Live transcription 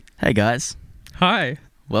Hey guys, Hi,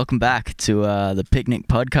 welcome back to the Picnic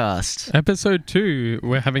Podcast. episode 2.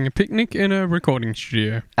 We're having a picnic in a recording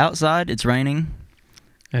studio. Outside, it's raining.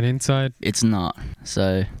 And inside, It's not.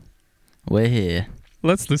 So, we're here.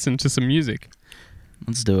 let's listen to some music.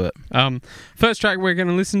 Let's do it. First track we're going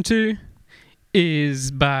to listen to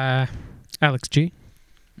is by Alex G.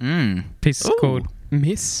 Piece is Ooh. called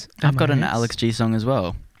Miss. I've got an MIS. Alex G song as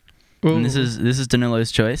well. Ooh. And this is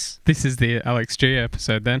Danilo's choice. This is the Alex G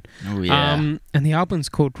episode then. Oh yeah. And the album's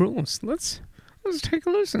called Rules. Let's take a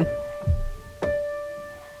listen.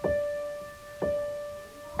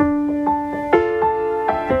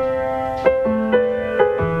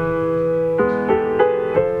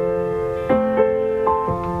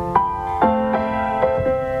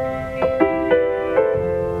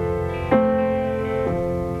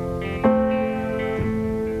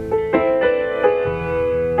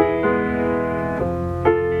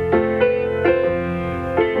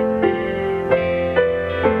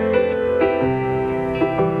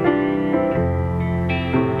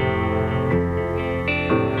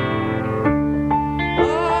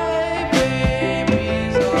 My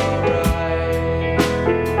baby's alright.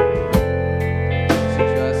 She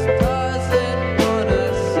just doesn't wanna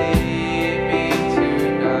see me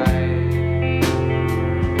tonight.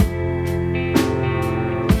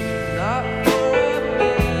 Not for a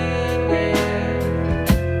minute,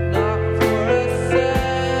 not for a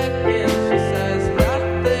second. She says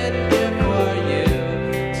nothing here for you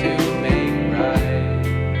to make right.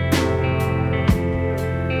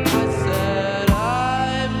 I said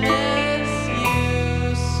I miss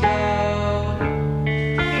you so.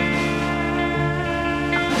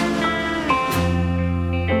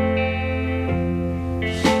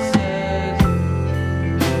 She says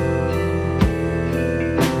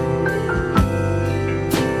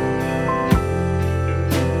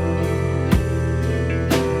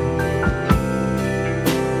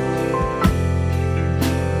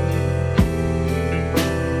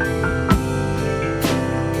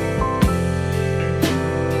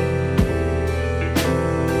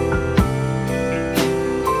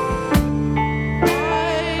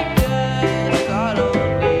I guess I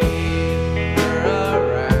don't need her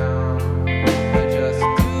around. I just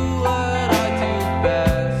do what I do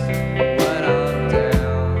best when I'm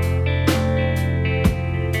down.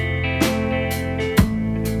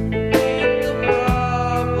 Paint the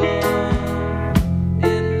problem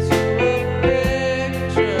into a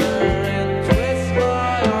picture and twist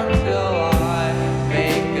my arm till I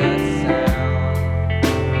make a sound.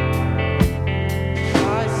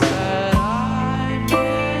 I said I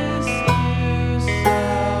miss you so.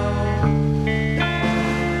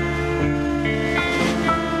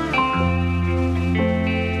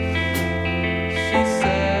 She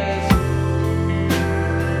says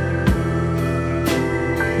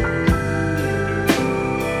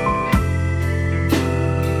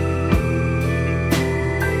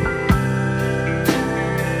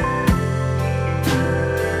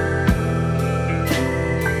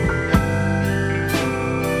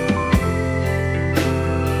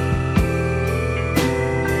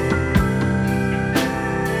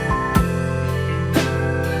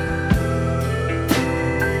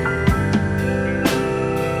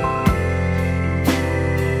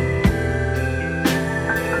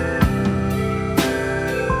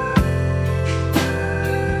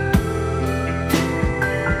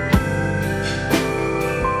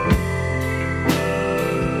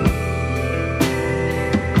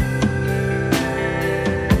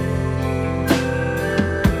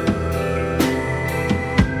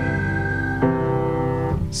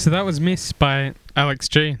So that was Miss by Alex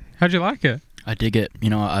G. How'd you like it? I dig it. You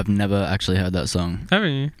know what? I've never actually heard that song.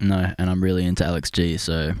 Haven't you? No, and I'm really into Alex G,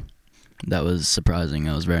 so that was surprising.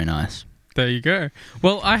 That was very nice. There you go.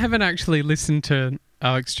 Well, I haven't actually listened to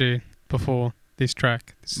Alex G before this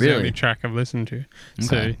track. This is the Really? only track I've listened to.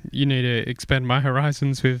 So Okay. you need to expand my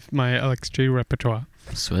horizons with my Alex G repertoire.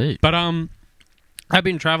 Sweet. But I've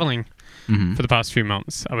been traveling Mm-hmm. for the past few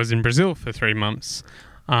months. I was in Brazil for 3 months.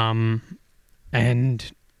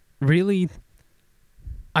 And really,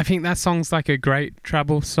 I think that song's like a great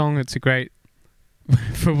travel song. It's a great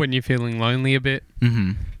for when you're feeling lonely a bit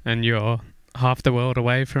Mm-hmm. and you're half the world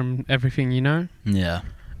away from everything you know. Yeah.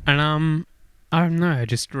 And I don't know, I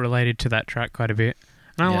just related to that track quite a bit.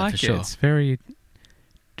 And I Yeah, like for it. sure. It's very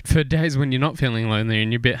for days when you're not feeling lonely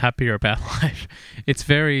and you're a bit happier about life. It's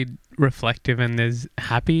very reflective and there's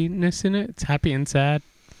happiness in it. It's happy and sad.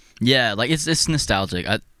 Yeah, like it's nostalgic.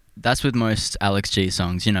 That's with most Alex G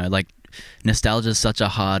songs, you know, like nostalgia is such a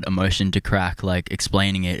hard emotion to crack. Like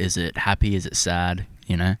explaining it, is it happy, is it sad,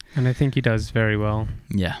 you know? And I think he does very well.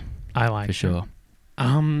 Yeah, I like for it. sure.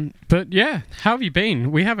 But yeah, how have you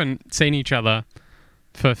been? We haven't seen each other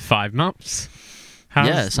for 5 months. How's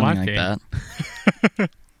Yeah, something life like been? that.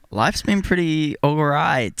 Life's been pretty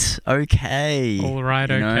alright. Okay. All right,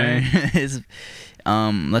 You know? okay. It's,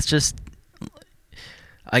 let's just.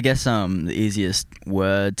 I guess the easiest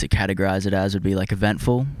word to categorize it as would be like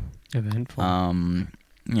eventful. Eventful.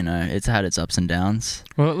 You know, it's had its ups and downs.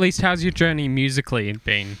 Well, at least how's your journey musically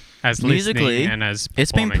been? As Musically, listening and as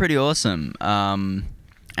It's been performing? pretty awesome.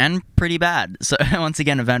 And pretty bad. So once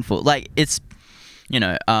again, eventful. Like it's, you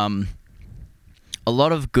know, a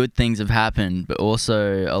lot of good things have happened, but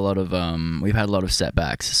also a lot of we've had a lot of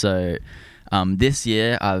setbacks. So this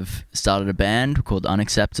year I've started a band called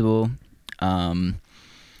Unacceptable,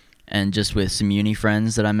 and just with some uni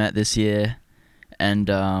friends that I met this year, and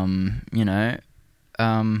you know,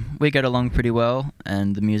 we get along pretty well,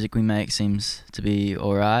 and the music we make seems to be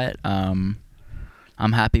all right. I'm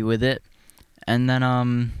happy with it, and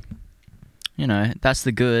then you know, that's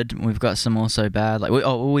the good. We've got some also bad. Like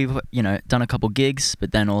we've you know done a couple gigs,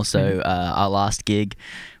 but then also our last gig,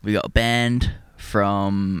 we got banned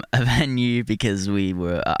from a venue because we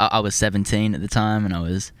were. I was 17 at the time, and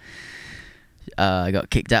I got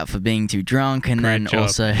kicked out for being too drunk, and Great then job.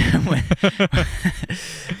 also,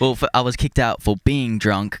 I was kicked out for being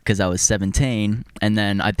drunk because I was 17, and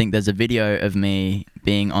then I think there's a video of me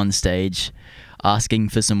being on stage asking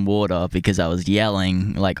for some water because I was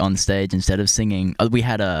yelling like on stage instead of singing. We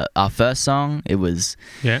had our first song. It was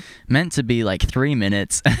Yeah. meant to be like 3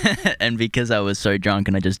 minutes, and because I was so drunk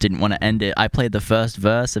and I just didn't want to end it, I played the first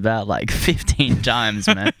verse about like 15 times,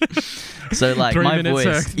 man. So like 3 my minutes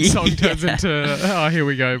voice, song turns Yeah. into, oh, here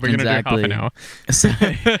we go. We're going to do half Exactly. an hour.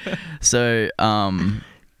 So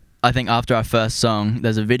I think after our first song,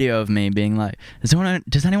 there's a video of me being like,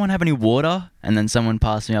 does anyone have any water? And then someone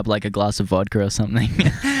passed me up like a glass of vodka or something.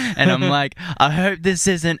 And I'm like, I hope this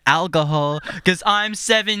isn't alcohol because I'm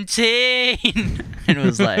 17. And it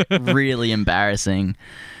was like really embarrassing.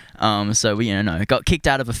 So we, you know, got kicked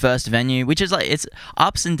out of a first venue, which is like, it's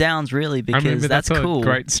ups and downs really I because remember that's a cool.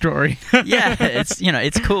 great story. Yeah, it's, you know,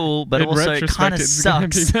 it's cool, but In also it kind retrospect, of it's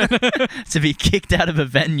gonna be sucks better. to be kicked out of a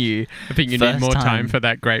venue. I think you First need more time time. for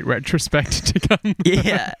that great retrospect to come.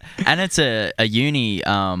 Yeah, and it's a uni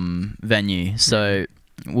venue, so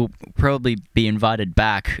we'll probably be invited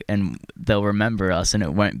back and they'll remember us and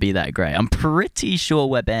it won't be that great. I'm pretty sure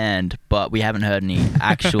we're banned, but we haven't heard any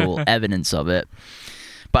actual evidence of it.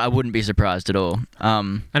 But I wouldn't be surprised at all.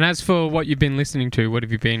 And as for what you've been listening to, what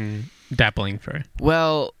have you been dabbling through?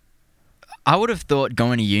 Well, I would have thought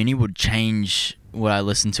going to uni would change what I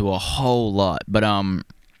listen to a whole lot, but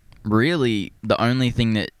really the only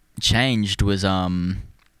thing that changed was the,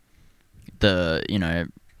 you know,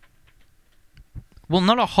 well,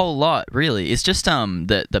 not a whole lot really. It's just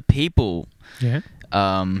the people Yeah.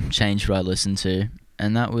 changed what I listened to,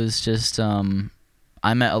 and that was just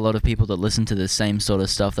I met a lot of people that listen to the same sort of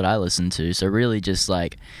stuff that I listen to. So really, just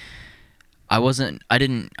like I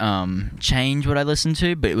didn't change what I listened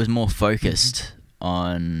to, but it was more focused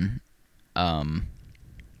on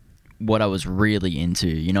what I was really into.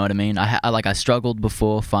 You know what I mean? I struggled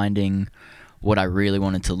before finding what I really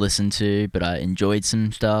wanted to listen to, but I enjoyed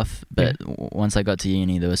some stuff. But once I got to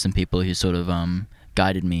uni, there were some people who sort of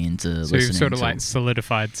guided me into So listening you've sort of to. like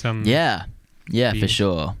solidified some. Yeah, for views.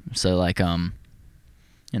 sure. So like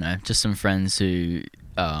you know, just some friends who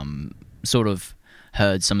sort of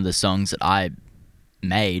heard some of the songs that I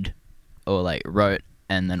made or like wrote,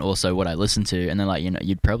 and then also what I listened to, and they're like, you know,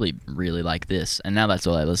 you'd probably really like this, and now that's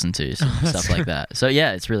all I listen to, so stuff like that. So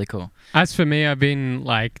yeah, it's really cool. As for me, I've been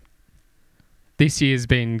like, this year's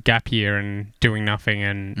been gap year and doing nothing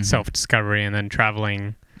and Mhm. self-discovery and then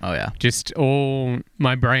traveling. Oh yeah. Just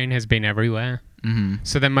my brain has been everywhere. Mm-hmm.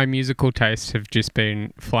 So then my musical tastes have just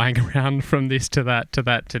been flying around from this to that to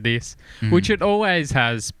that to this, Mm-hmm. which it always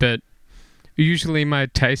has, but usually my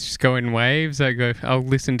tastes go in waves. I'll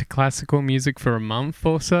listen to classical music for a month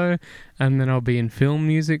or so, and then I'll be in film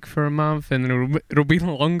music for a month, and then it'll be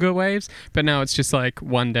longer waves. But now it's just like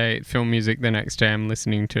one day film music, the next day I'm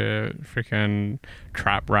listening to freaking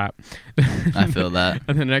trap rap. I feel that.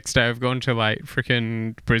 And the next day I've gone to like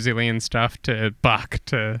freaking Brazilian stuff to Bach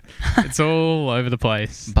to it's all over the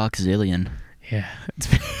place. Buckzillion. Yeah,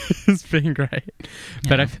 it's been great.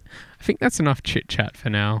 But Yeah. I think that's enough chit chat for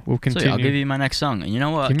now. We'll So continue. yeah, I'll give you my next song, and you know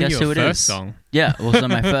what? Give me Guess your who it first is? song. Yeah. Also,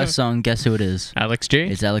 my first song. Guess who it is? Alex G.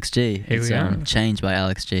 It's Alex G. Here It's we are. Change by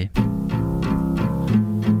Alex G.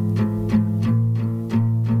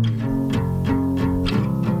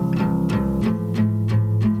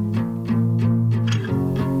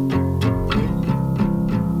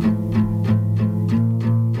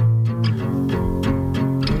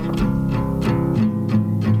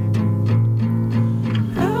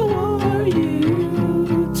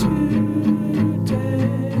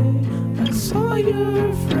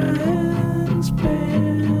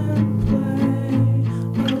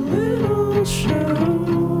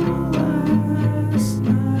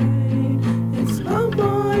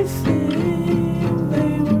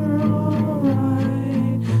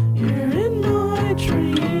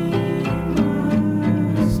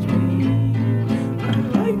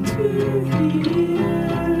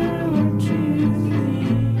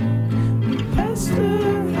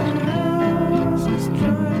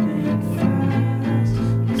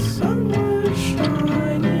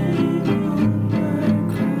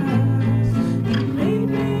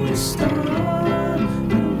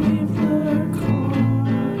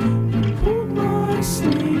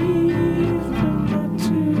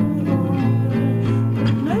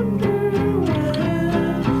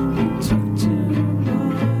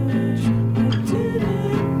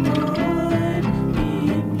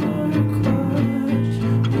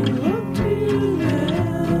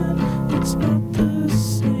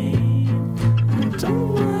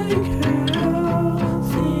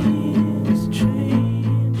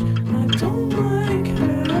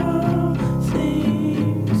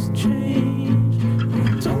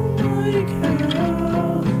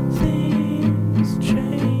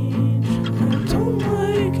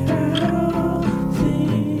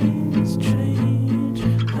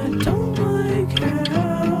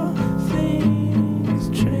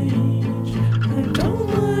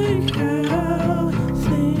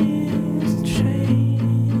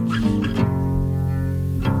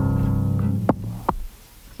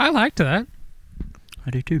 I liked that. I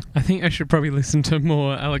do too. I think I should probably listen to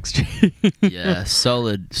more Alex G. Yeah,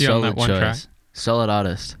 solid Yeah, on that one choice. track. Solid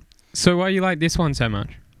artist. So why you like this one so much?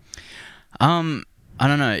 I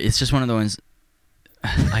don't know. It's just one of the ones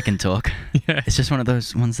I can talk. Yeah. It's just one of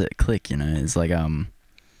those ones that click, you know. It's like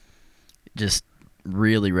just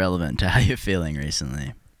really relevant to how you're feeling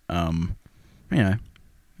recently. You know,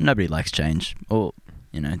 nobody likes change, or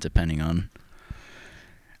you know, depending on.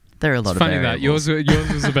 There are a lot It's of funny variables. that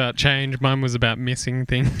yours was about change, mine was about missing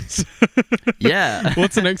things. Yeah.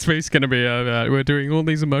 What's the next piece going to be about? We're doing all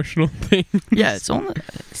these emotional things. Yeah, it's all.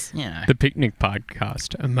 You know. The Picnic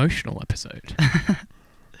Podcast, emotional episode.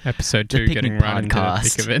 Episode The 2, Picnic getting right into the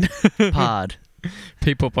Podcast. thick of it. Pod.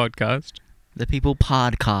 People Podcast. The People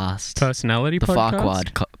Podcast. Personality The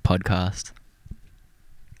Podcast. Farquad Podcast.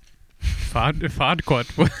 Farquad.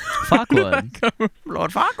 Farquad.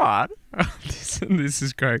 Lord Farquad. This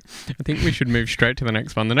is great. I think we should move straight to the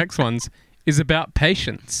next one. The next one's is about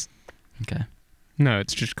patience. Okay. No,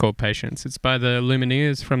 it's just called Patience. It's by the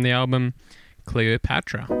Lumineers from the album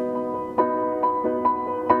Cleopatra.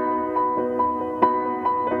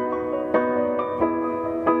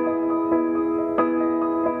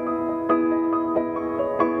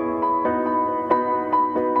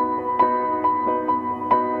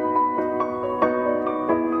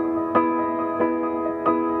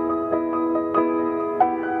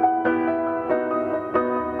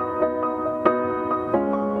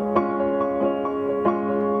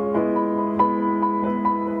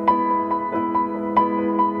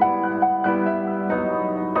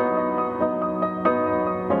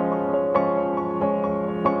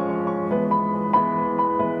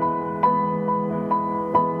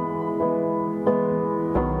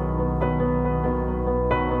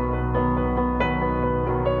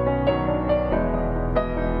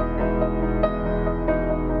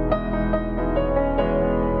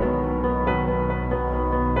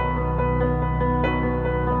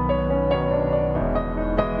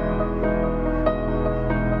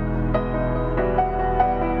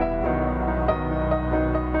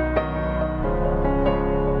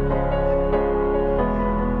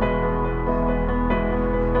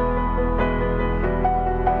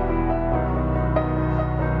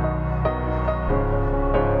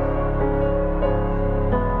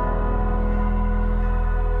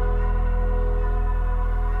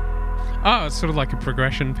 Oh, it's sort of like a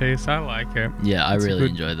progression piece. I like it. Yeah, I It's a really good-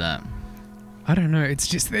 enjoyed that. I don't know. It's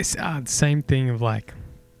just this same thing of like,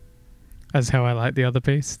 as how I like the other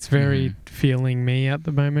piece. It's very Mhm. feeling me at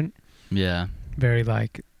the moment. Yeah. Very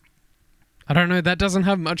like, I don't know. That doesn't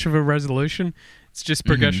have much of a resolution. It's just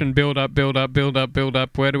progression, build up, build up, build up, build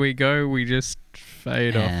up. Where do we go? We just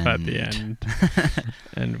fade off at the end,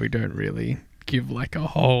 and we don't really give like a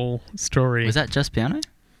whole story. Was that just piano?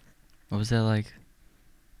 Or was there like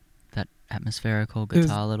that atmospherical It was-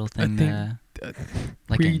 guitar little I thing think, there? uh,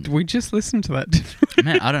 Like we just listened to that, didn't we?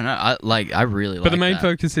 man, I don't know. I really like But the main that.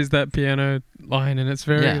 focus is that piano line, and it's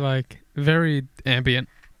very Yeah. like very ambient.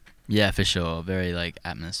 Yeah, for sure. Very like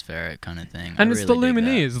atmospheric kind of thing. And I it's the really dig that.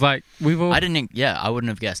 Lumineers. Like we've all. I didn't. Yeah, I wouldn't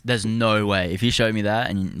have guessed. There's no way. If you showed me that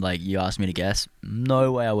and like you asked me to guess,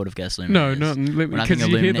 no way I would have guessed Lumineers. No, not When I because think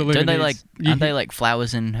you of hear the Lumineers, don't they like? Lumineers, you Aren't they hear- like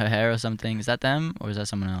flowers in her hair or something? Is that them or is that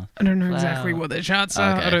someone else? I don't know exactly Flower. what their charts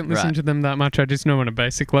are. I Okay, don't listen right. to them that much. I just know on a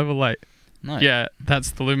basic level, like, No. yeah,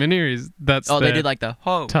 that's the Lumineers. That's Oh, they their did like the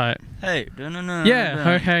ho. type. Hey, no. Yeah,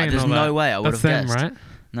 ho, hey, and There's all no that. way I would That's have them, guessed. right?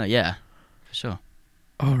 No, yeah, for sure.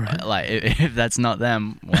 All right. Like if that's not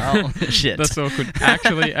them, well, shit. That's awkward.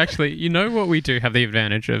 Actually, you know what we do have the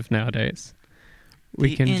advantage of nowadays? We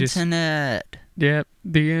the can just internet. Yep,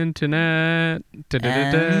 the internet,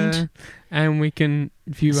 And? and we can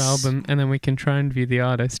view S- album, and then we can try and view the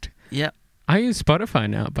artist. Yep. I use Spotify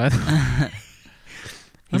now, by the way.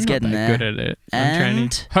 He's I'm getting not that there. good at it. I'm training.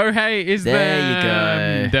 And Ho hey is there you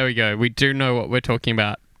there. go. There we go. We do know what we're talking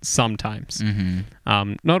about sometimes.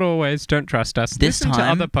 Mm-hmm. Not always. Don't trust us. This Listen to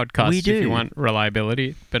time, other podcasts we if you do. want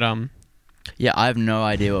reliability. But Yeah, I have no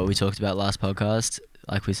idea what we talked about last podcast.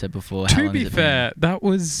 Like we said before. how to long be has it fair, that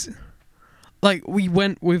was like we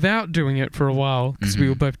went without doing it for a while because we Mhm.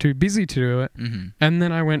 were both too busy to do it, been? Mm-hmm. and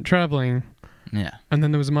then I went traveling. Yeah. And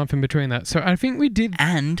then there was a month in between that. So I think we did.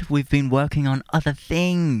 And we've been working on other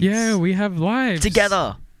things. Yeah, we have lives.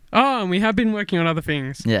 Together. Oh, and we have been working on other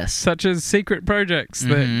things. Yes. Such as secret projects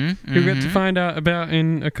that Mhm, you'll get to mhm. find out about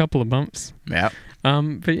in a couple of months. Yep.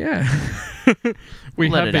 But yeah. we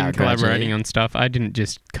Let have it been out collaborating gradually. on stuff. I didn't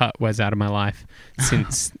just cut Wes out of my life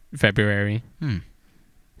since February. Hmm.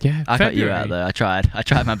 Yeah, I cut you February. out though. I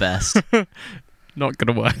tried my best. Not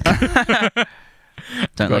gonna work.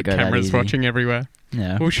 Don't Got let go that cameras easy. watching everywhere.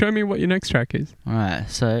 Yeah. Well, show me what your next track is. All right.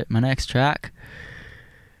 So my next track.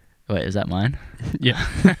 Wait, is that mine? Yeah.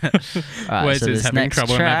 Alright, Wes so is this having next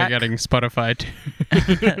trouble track navigating Spotify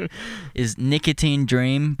too. is Nicotine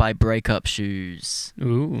Dream by Breakup Shoes.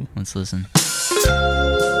 Ooh. Let's listen.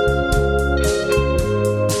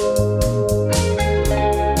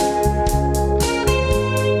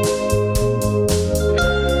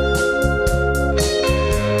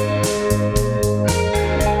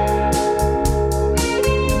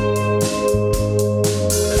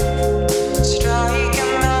 Strike a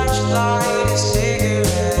match, light a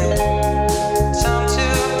cigarette. Time to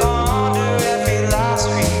ponder every last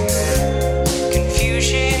regret.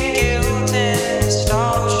 Confusion, guilt, and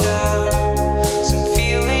nostalgia. Some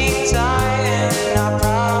feelings I am not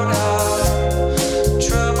proud of.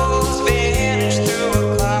 Troubles vanish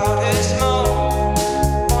through a cloud of smoke.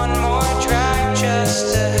 One more track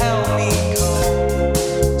just to help me cope.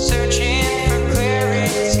 Searching for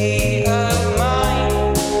clarity of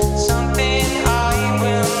mind. Something I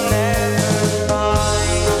will never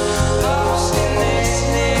find. Lost in this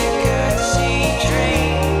nicotine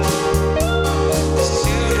dream. This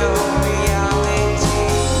pseudo-reality.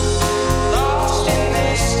 Lost in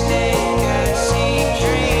this nicotine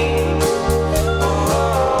dream. Oh.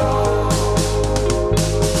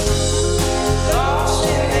 Lost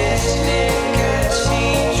in this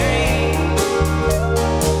nicotine dream.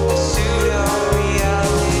 This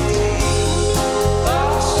pseudo-reality.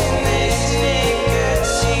 Lost in this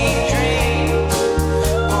nicotine dream. Oh.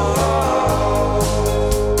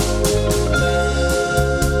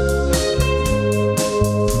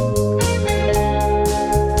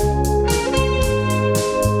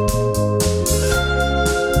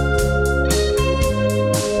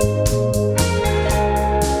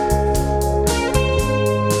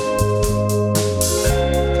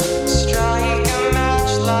 Strike a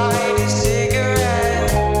match, light a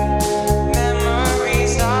cigarette.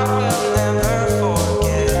 Memories I will never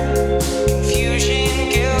forget. Confusion,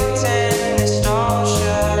 guilt, and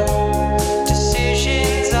nostalgia.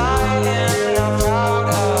 Decisions I am not proud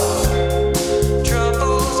of.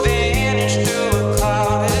 Troubles vanish through a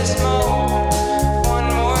cloud of smoke. One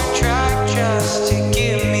more track just to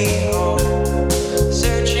give me hope.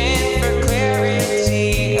 Searching for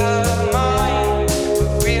clarity of mind,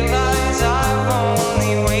 but realize I've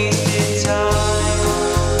only wasted time.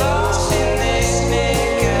 Lost in this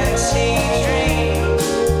nicotine dream,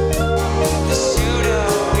 the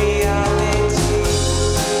pseudo-reality.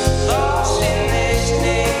 Lost in this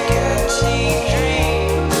nicotine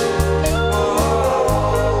dream.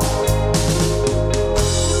 Oh.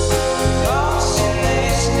 Lost in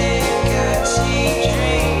this nicotine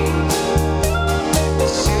dream. The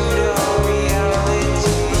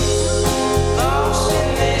pseudo-reality. Lost in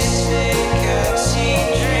this nicotine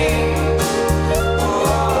dream.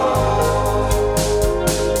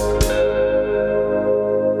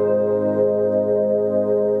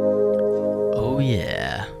 Oh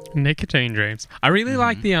yeah. Nicotine dreams. I really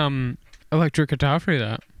like the electric guitar through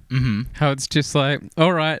that. Mm-hmm. How it's just like,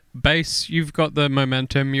 all right, bass, you've got the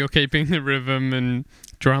momentum, you're keeping the rhythm, and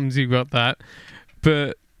drums, you've got that.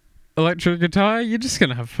 But electric guitar, you're just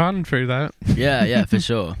gonna have fun through that, Yeah, yeah, for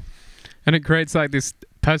sure. and it creates like this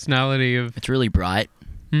personality of. It's really bright.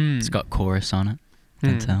 Mm, It's got chorus on it.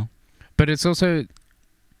 Can mm. tell. But it's also,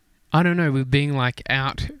 I don't know, with being like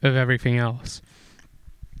out of everything else,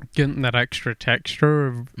 getting that extra texture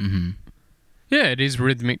of. Mm-hmm. Yeah, it is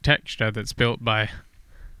rhythmic texture that's built by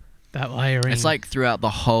that layering. It's like throughout the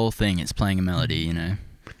whole thing, it's playing a melody. You know.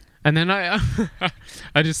 And then I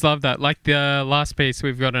I just love that. Like the last piece,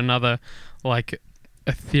 we've got another like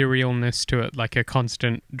etherealness to it, like a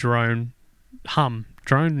constant drone hum.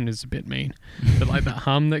 Drone is a bit mean, but like that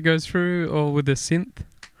hum that goes through, or with a synth.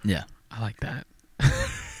 Yeah, I like that.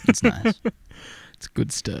 it's nice. It's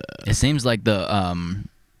good stuff. It seems like the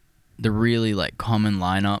really like common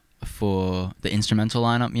lineup for the instrumental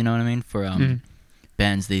lineup. You know what I mean? For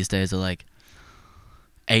bands these days are like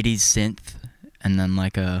 80s synth, and then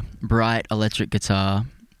like a bright electric guitar,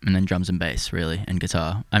 and then drums and bass, really, and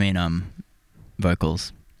guitar. I mean,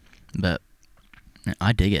 vocals. But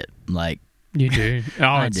I dig it. Like, You do. Oh,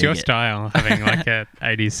 I it's dig your it. style, having like a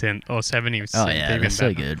 80s synth or 70s synth. oh yeah, even that's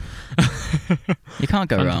so better. good. You can't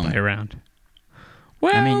go Fun to wrong. play around.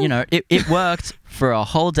 Well, I mean, you know, it worked for a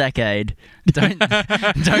whole decade. Don't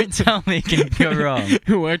tell me it can go wrong. it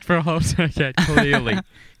worked for a whole decade. Clearly,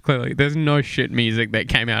 clearly, there's no shit music that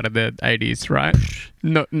came out of the 80s, right?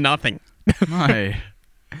 No, nothing. No.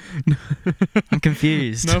 I'm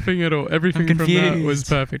confused. Nothing at all. Everything from that was confused.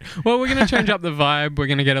 perfect. Well, we're going to change up the vibe. We're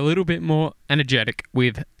going to get a little bit more energetic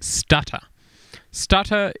with Stutter.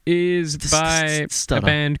 Stutter is by a Stutter.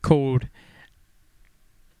 band called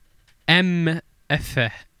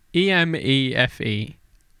EMEFE. EMEFE.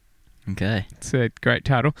 Okay. It's a great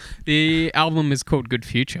title. The album is called Good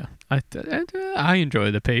Future. I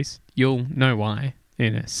enjoy the piece. You'll know why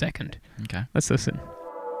in a second. Okay. Let's listen.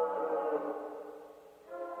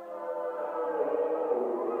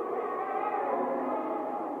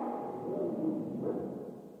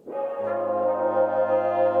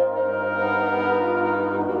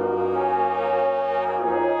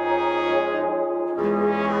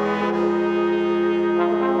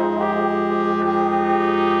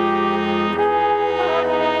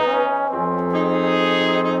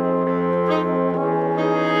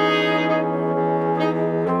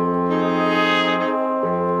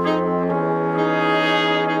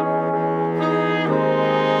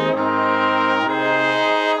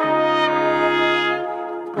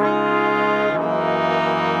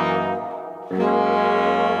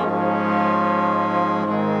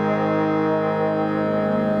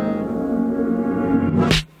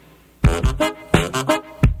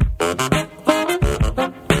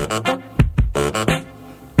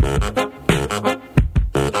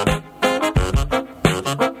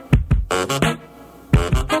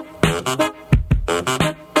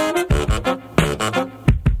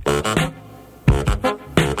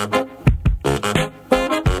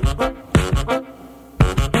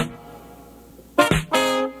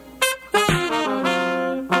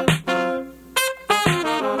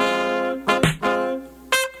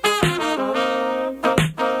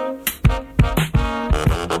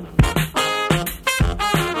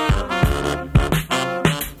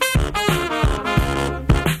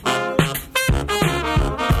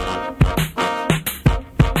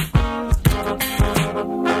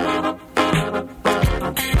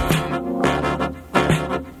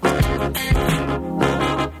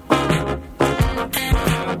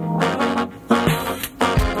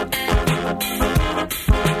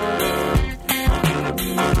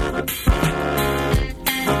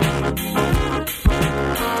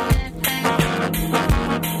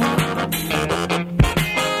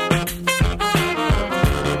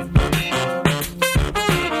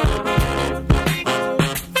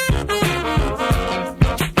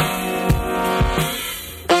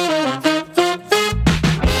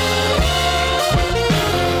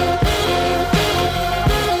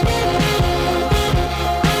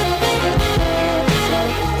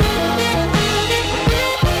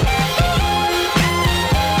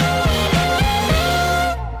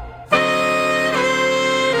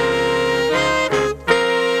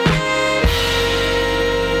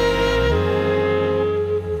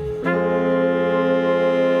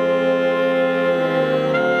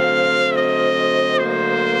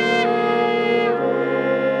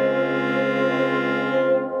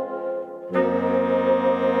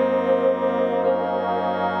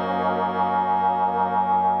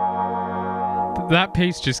 That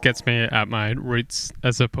piece just gets me at my roots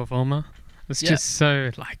as a performer. It's Yeah. just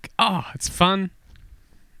so like, oh, it's fun.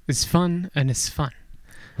 It's fun and it's fun.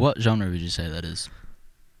 What genre would you say that is?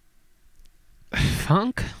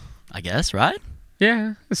 Funk? I guess, right?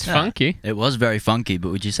 Yeah, it's Yeah. funky. It was very funky,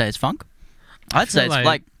 but would you say it's funk? I'd feel say it's like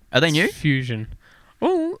like, are they It's new? Fusion.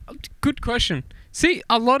 Oh, good question. See,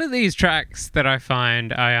 a lot of these tracks that I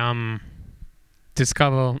find I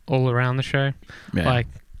discover all around the show. Yeah. Like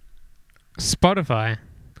Spotify.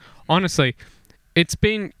 Honestly, it's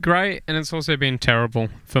been great and it's also been terrible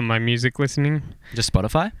for my music listening. Just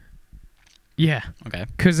Spotify? Yeah. Okay.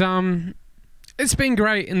 Because it's been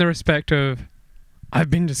great in the respect of I've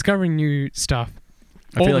been discovering new stuff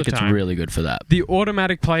I all feel like the it's time. really good for that. The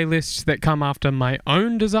automatic playlists that come after my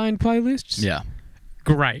own designed playlists, Yeah.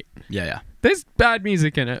 great. Yeah. There's bad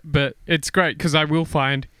music in it, but it's great because I will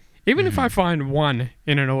find, even if I Mhm. find one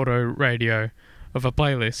in an auto radio of a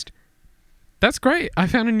playlist, that's great. I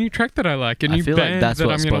found a new track that I like, a I new feel band like that's that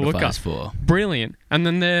what I'm going to look up. Spotify's for. Brilliant. And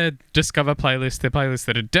then their Discover playlist, their playlists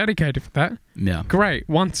that are dedicated for that, Yeah. great.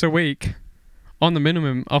 Once a week, on the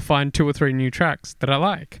minimum, I'll find 2 or 3 new tracks that I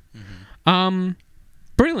like.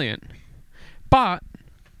 Brilliant. But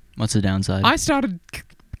What's the downside? I started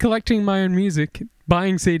collecting my own music,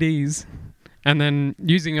 buying CDs, and then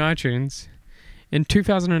using iTunes in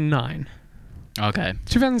 2009. Okay.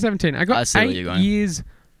 2017. I got I see where you're going.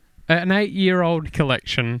 an 8-year-old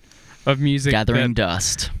collection of music. Gathering that-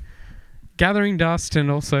 dust. gathering dust and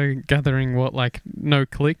also gathering no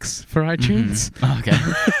clicks for iTunes. Mhm.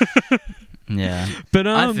 Okay. Yeah. But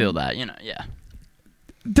I feel that, yeah.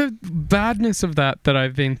 the badness of that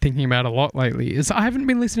I've been thinking about a lot lately is I haven't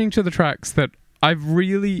been listening to the tracks that I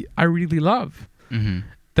really love, Mm-hmm.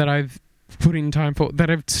 that I've put in time for, that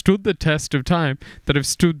have stood the test of time, that have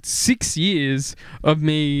stood 6 years of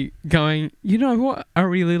me going, you know what, I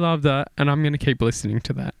really love that, and I'm going to keep listening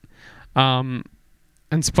to that. And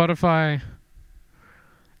Spotify,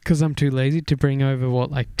 because I'm too lazy to bring over,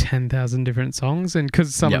 10,000 different songs, and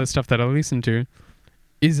because some of the stuff that I listen to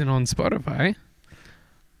isn't on Spotify,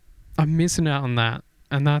 I'm missing out on that.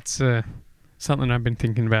 And that's something I've been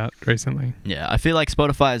thinking about recently. Yeah, I feel like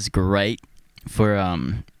Spotify is great for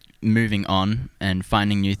moving on and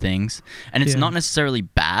finding new things, and it's Yeah. not necessarily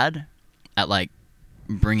bad at like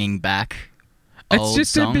bringing back It's old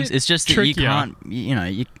just a songs. bit It's just that trickier.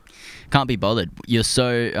 you can't be bothered. You're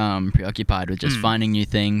so preoccupied with just finding new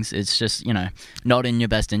things. It's just not in your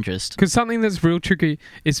best interest. Because something that's real tricky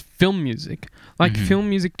is film music. Like film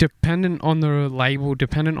music, dependent on the label,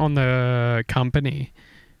 dependent on the company,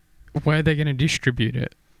 where they're going to distribute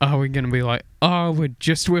it. Are we going to be like, oh, we're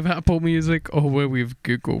just with Apple Music, or we're with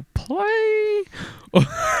Google Play?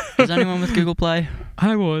 Is anyone with Google Play?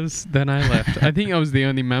 I was, then I left. I think I was the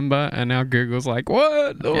only member, and now Google's like,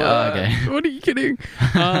 what? okay. What are you kidding?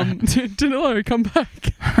 Danilo, come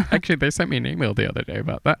back. Actually, they sent me an email the other day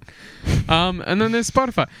about that. And then there's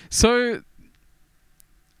Spotify. So,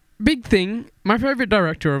 big thing, my favorite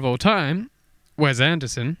director of all time, Wes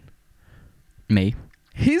Anderson, Me.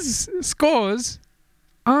 his scores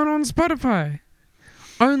aren't on Spotify.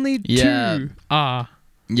 Only Yeah. 2 are.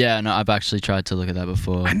 Yeah, no, I've actually tried to look at that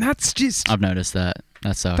before. And that's just... I've noticed that.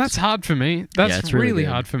 That sucks. That's hard for me. That's it's really really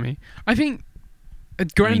good. hard for me. I think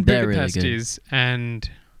Grand they're really Budapest good. is, and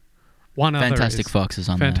one other Fantastic is. Fox is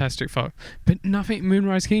on Fantastic Fox. But nothing,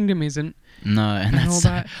 Moonrise Kingdom isn't. there. No, and And all that's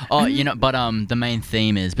that. Oh, And- but the main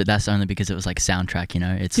theme is, but that's only because it was like soundtrack.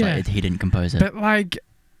 It's Yeah. like he didn't compose it. But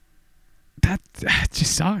that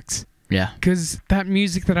just sucks. Yeah. Because that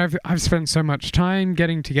music that I've spent so much time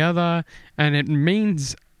getting together, and it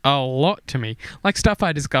means a lot to me. Like stuff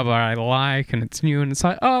I discover I like, and it's new, and it's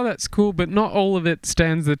like, oh, that's cool, but not all of it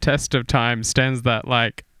stands the test of time, stands that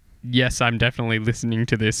yes, I'm definitely listening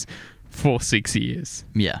to this for 6 years.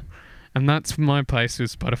 Yeah. And that's my place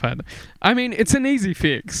with Spotify. I mean, it's an easy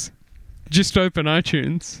fix. Just open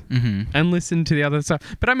iTunes Mm-hmm. and listen to the other stuff.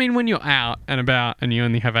 But I mean, when you're out and about and you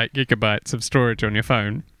only have 8 gigabytes of storage on your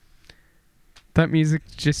phone, that music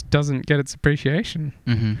just doesn't get its appreciation.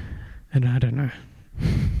 Mm-hmm. And I don't know.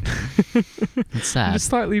 It's I'm sad. just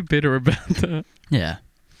slightly bitter about that. Yeah.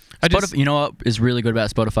 I just, You know what is really good about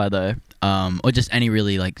Spotify though, or just any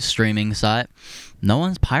really like streaming site? No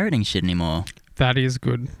one's pirating shit anymore. that is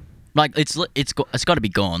good. Like it's got to be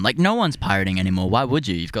gone. Like no one's pirating anymore. Why would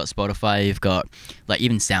you? You've got Spotify. You've got like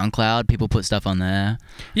even SoundCloud. People put stuff on there.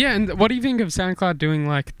 Yeah, and what do you think of SoundCloud doing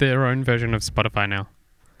like their own version of Spotify now?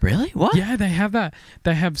 Really? What? Yeah, they have that.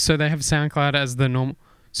 They have SoundCloud as the normal.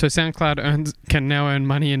 So SoundCloud can now earn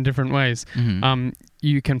money in different ways. Mm-hmm.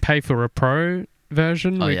 You can pay for a pro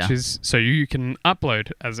version, Oh, which yeah. is so you can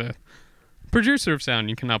upload as a producer of sound.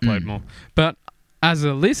 You can upload Mm. more, but as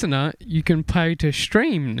a listener, you can pay to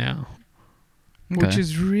stream now, which Okay.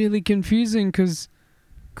 is really confusing because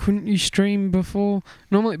couldn't you stream before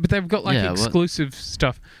normally? But they've got like Yeah, what- exclusive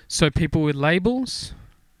stuff. So people with labels,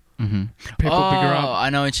 Mm-hmm. people bigger Oh, up.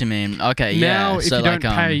 I know what you mean. Okay, Now, yeah. if so you like,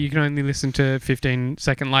 don't pay, you can only listen to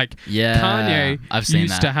 15-second. Like yeah, Kanye I've seen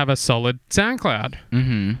used that. to have a solid SoundCloud.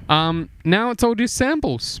 Mm-hmm. Now it's all just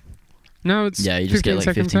samples. Now it's Yeah, you just get like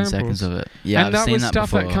 15 15 samples. seconds of it. Yeah, And I've that seen was that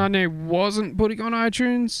stuff before. that Kanye wasn't putting on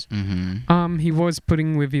iTunes. Mm-hmm. He was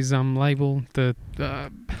putting with his label, the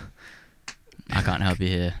I can't help you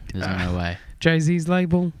here. There's no way. Jay-Z's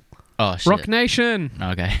label, Oh shit. Rock Nation.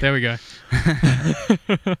 Okay. There we go.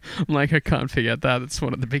 I'm like, I can't figure out that. It's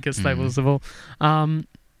one of the biggest Mhm. labels of all.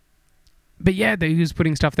 But yeah, he was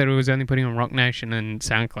putting stuff that he was only putting on Rock Nation and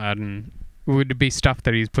SoundCloud, and it would be stuff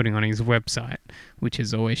that he's putting on his website, which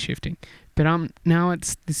is always shifting. But now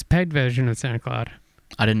it's this paid version of SoundCloud.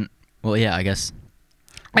 I didn't. Well, yeah, I guess.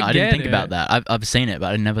 I I didn't get think it. about that. I've seen it,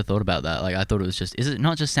 but I never thought about that. Like I thought it was just. Is it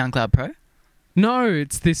not just SoundCloud Pro? No,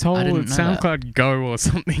 it's this whole didn't know that. SoundCloud Go or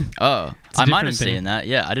something. Oh, It's a I might have different thing. seen that.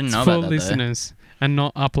 Yeah, I didn't It's know for about that. listeners and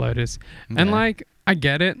not uploaders. Though. And Okay. like, I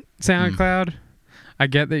get it, SoundCloud. I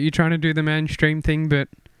get that you're trying to do the mainstream thing, but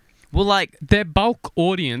well, like, their bulk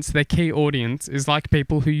audience, their key audience, is like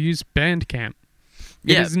people who use Bandcamp.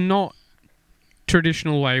 It yeah. is not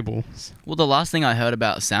traditional labels. Well, the last thing I heard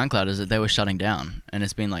about SoundCloud is that they were shutting down, and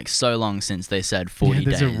it's been like so long since they said 40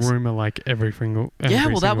 there's days. a rumor like every single. Yeah,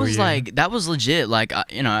 well, that single was year. like that was legit. Like,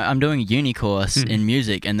 I'm doing a uni course Hmm. in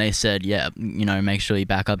music, and they said, yeah, make sure you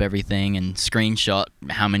back up everything and screenshot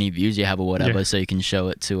how many views you have or whatever, Yeah. so you can show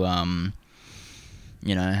it to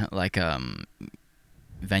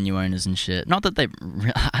venue owners and shit. Not that they,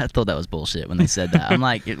 I thought that was bullshit when they said that. I'm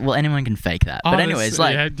like, well, anyone can fake that. But anyways,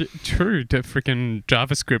 like, yeah, true. To freaking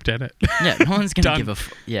JavaScript edit. yeah, no one's gonna Done. give a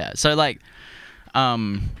yeah. So like,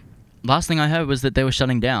 last thing I heard was that they were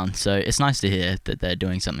shutting down. So it's nice to hear that they're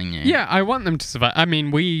doing something new. Yeah, I want them to survive. I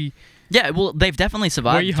mean, we Well, they've definitely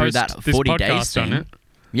survived we through host that this 40 days podcast thing. on it.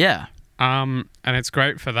 Yeah. And it's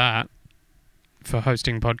great for that, for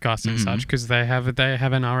hosting podcasts and Mhm. such, because they have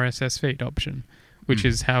an RSS feed option, which Mm.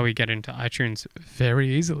 is how we get into iTunes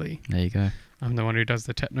very easily. There you go. I'm the one who does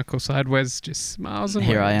the technical side. Wes just smiles and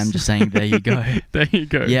Here I waves. am just saying, there you go. There you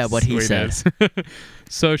go. Yeah, what he sweet said. as.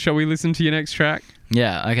 So, shall we listen to your next track?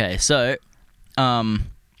 Yeah, okay. So,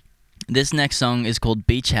 this next song is called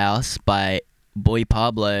Beach House by Boy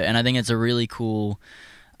Pablo, and I think it's a really cool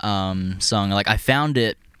song. Like, I found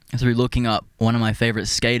it through looking up one of my favorite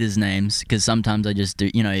skaters' names, because sometimes I just do,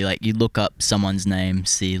 you look up someone's name,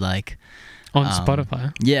 see, like... On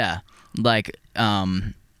Spotify. Yeah, like,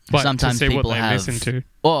 What, sometimes to see people what they have... listen to.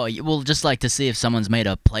 Or, well, just like to see if someone's made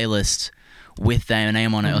a playlist with their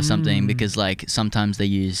name on it or something, because, like, sometimes they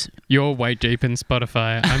use... You're way deep in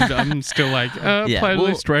Spotify. I'm still like, Yeah,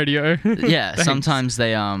 playlist radio. Yeah, Thanks. sometimes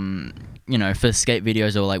they, for skate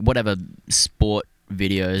videos or, like, whatever sport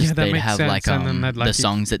videos, Yeah, that they'd makes have, sense, like, and then they'd, like, the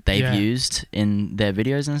songs that they've yeah. used in their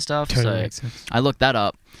videos and stuff. Totally So makes sense. I looked that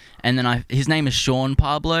up, and then his name is Sean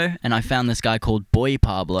Pablo, and I found this guy called Boy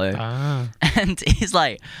Pablo, Ah. and he's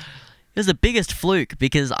like, it was the biggest fluke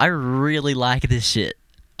because I really like this shit.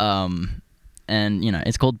 And,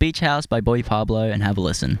 it's called Beach House by Boy Pablo, and have a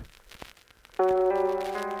listen.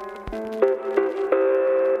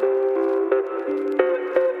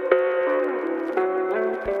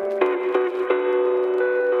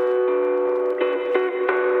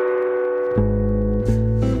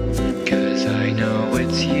 Cause I know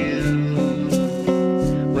it's you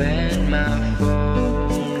when my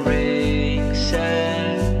phone rings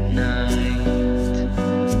at night.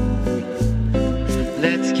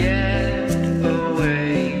 Let's get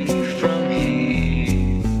away from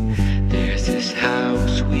here. There's this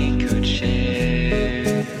house we could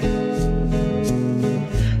share.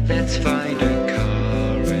 Let's find a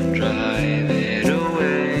car and drive it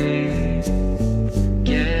away.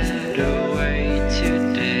 Get away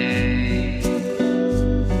today.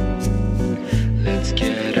 Let's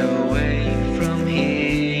get away from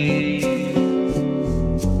here.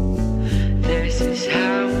 There's this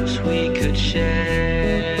house we could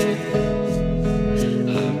share.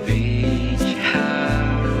 A beach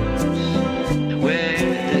house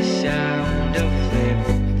where the sound of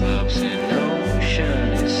flip-flops and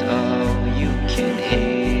ocean is all you can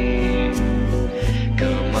hear.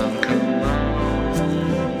 Come on, come on.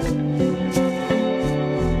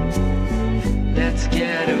 Let's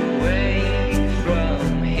get away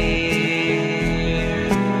from here.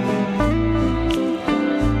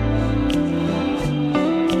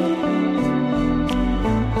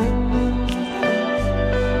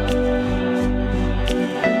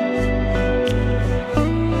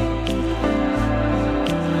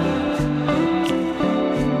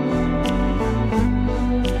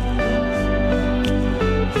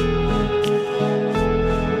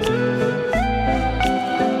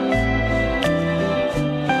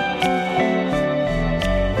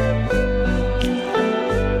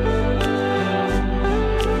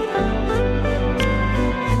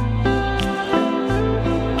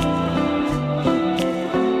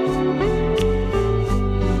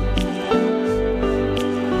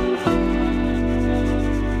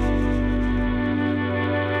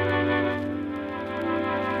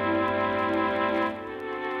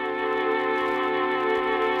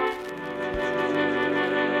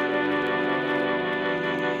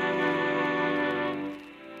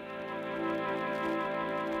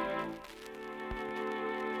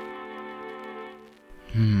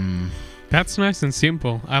 That's nice and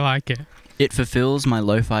simple. I like it. It fulfills my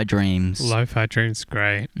lo-fi dreams. Lo-fi dreams,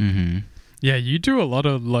 great. Mm-hmm. Yeah, you do a lot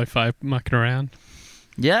of lo-fi mucking around.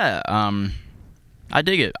 Yeah, I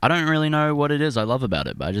dig it. I don't really know what it is I love about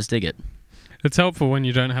it, but I just dig it. It's helpful when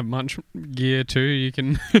you don't have much gear too. You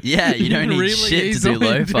can Yeah, you don't can need really shit to do easily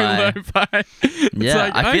lo-fi. lo-fi. It's Yeah,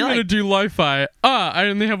 like, I I'm feel gonna like do lo-fi. I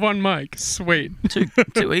only have one mic. Sweet.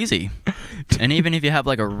 too easy. And even if you have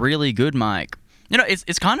like a really good mic,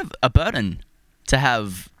 it's kind of a burden to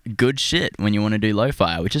have good shit when you want to do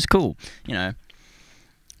lo-fi, which is cool.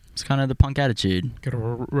 It's kind of the punk attitude. Got to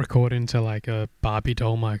record into like a Barbie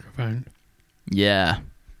doll microphone. Yeah,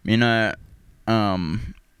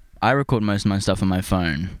 I record most of my stuff on my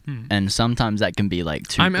phone, and sometimes that can be like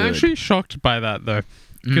too I'm good. actually shocked by that though,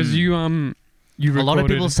 because Mm. you A lot of recorded-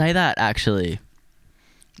 people say that actually.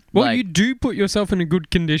 Well, Like- you do put yourself in a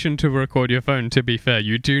good condition to record your phone, to be fair.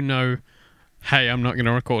 You do know, hey, I'm not going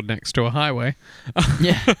to record next to a highway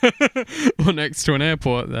Yeah. or next to an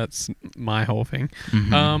airport. That's my whole thing.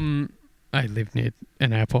 Mhm. I live near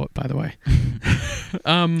an airport, by the way.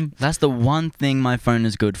 That's the one thing my phone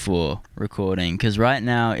is good for, recording. Because right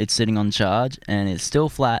now it's sitting on charge and it's still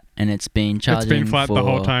flat, and it's been charging. It's been flat the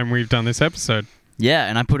whole for- time we've done this episode. Yeah,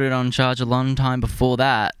 and I put it on charge a long time before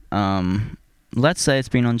that. Let's say it's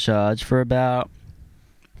been on charge for about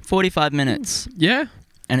 45 minutes, Yeah,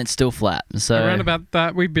 and it's still flat. So, around about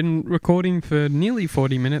that. We've been recording for nearly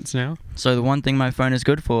 40 minutes now. so the one thing my phone is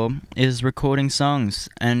good for is recording songs,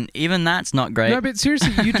 and even that's not great. No, but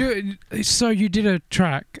seriously, you do. So you did a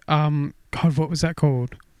track. God, what was that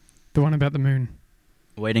called? The one about the moon.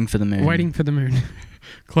 Waiting for the moon. Waiting for the moon.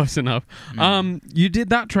 Close enough. Mm. You did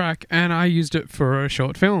that track, and I used it for a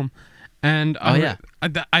short film. And Oh, yeah.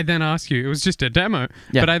 I then asked you, it was just a demo,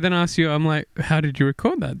 Yeah. but I then asked you, I'm like, how did you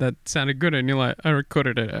record that? That sounded good. And you're like, I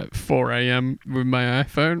recorded it at 4 a.m. with my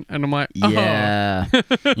iPhone. And I'm like, oh. Yeah.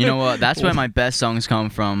 You know what? That's where my best songs come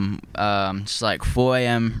from. Just like 4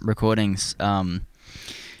 a.m. recordings.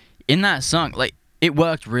 In that song, like, it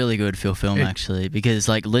worked really good for film, actually, because,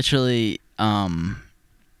 like, literally,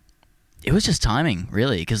 it was just timing,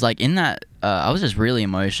 really. Because, like, in that, I was just really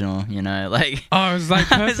emotional, you know? Like, Oh, I was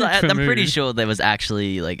like, I was perfect like, for I'm me. pretty sure there was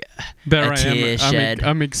actually, like, There a I tear am. shed.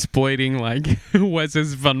 I'm exploiting like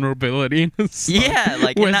Wes's vulnerability in a song. yeah,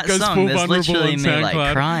 like, in Wes that goes song, full there's vulnerable literally on me, like,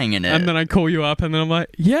 SoundCloud. crying in it. And then I call you up, and then I'm like,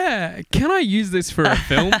 yeah, can I use this for a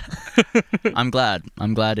film? I'm glad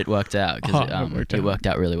it worked out, because it worked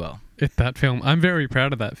out. really well. That film, I'm very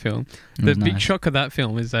proud of that film. It The was big nice. shock of that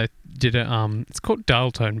film is I did it. It's called Dial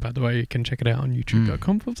Tone, by the way. You can check it out on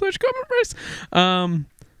youtube.com/Common Race.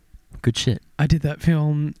 Good shit. I did that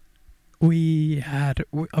film. I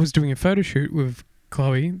was doing a photo shoot with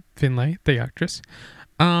Chloe Finlay, the actress.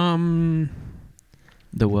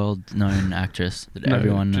 The world-known actress that No,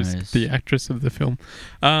 everyone just knows. the actress of the film.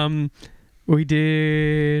 We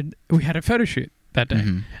had a photo shoot that day,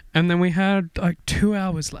 Mhm. and then we had like 2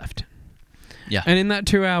 hours left. Yeah. And in that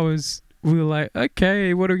 2 hours, we were like,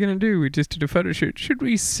 okay, what are we going to do? We just did a photo shoot. Should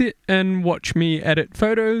we sit and watch me edit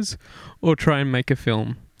photos or try and make a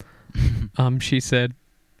film? She said,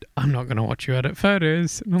 I'm not going to watch you edit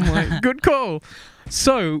photos. And I'm like, good call.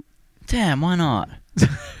 So, Damn, why not?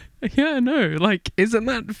 yeah, no, like, isn't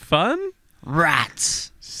that fun?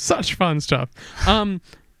 Rats. Such fun stuff.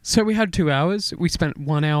 So we had 2 hours. We spent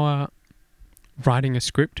 1 hour writing a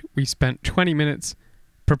script. We spent 20 minutes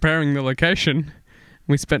preparing the location.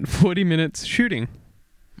 We spent 40 minutes shooting.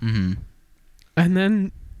 Mm-hmm. And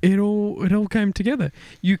then it all came together.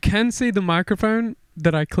 You can see the microphone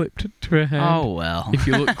that I clipped to her hand Oh, well. if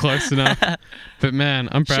you look close enough. But man,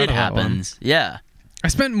 I'm proud Shit of that one. happens. Yeah. I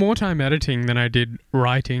spent more time editing than I did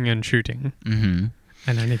writing and shooting Mm-hmm.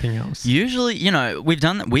 and anything else. Usually, you know, we've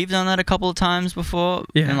done that a couple of times before.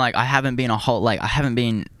 Yeah. And, like, I haven't been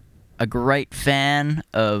a great fan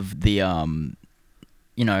of the,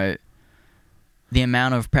 you know, the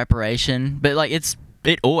amount of preparation. But, like,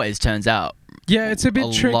 it always turns out Yeah, it's a bit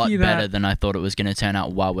lot tricky better that than I thought it was going to turn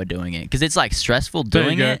out while we're doing it. Because it's, like, stressful there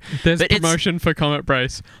doing you go. it. There's but it's- promotion for Comet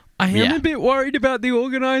Brace. I am Yeah. a bit worried about the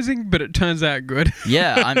organizing, but it turns out good.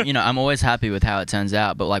 Yeah, I'm always happy with how it turns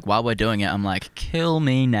out, but like while we're doing it, I'm like, kill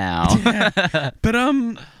me now. But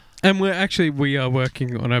and we are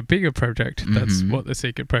working on a bigger project. That's Mhm. what the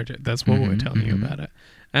secret project. That's what we're Mhm, telling you mhm. about it.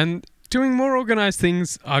 And doing more organized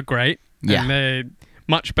things are great. Yeah. And they're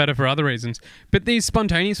much better for other reasons. But these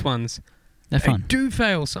spontaneous ones, They're they fun. do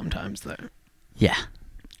fail sometimes though. Yeah,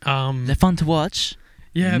 they're fun to watch.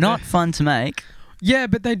 Yeah, not they- fun to make. Yeah,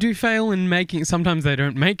 but they do fail in making. Sometimes they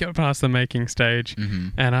don't make it past the making stage. Mm-hmm.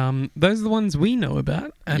 And those are the ones we know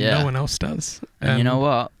about, and Yeah. no one else does. And you know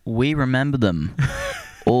what? We remember them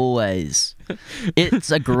always.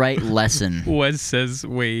 It's a great lesson. Wes says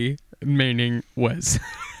we, meaning Wes.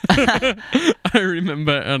 I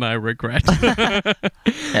remember and I regret.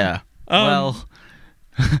 Yeah.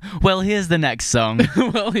 Well, here's the next song.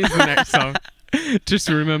 Well, here's the next song. Just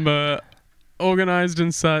remember, organized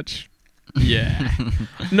and such. Yeah.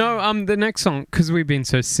 No, the next song, because we've been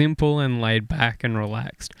so simple and laid back and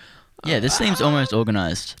relaxed. Yeah, this seems almost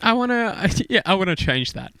organized. I wanna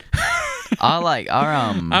change that. I like our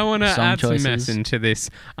I wanna song add choices. some mess into this.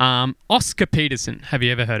 Oscar Peterson. Have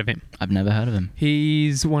you ever heard of him? I've never heard of him.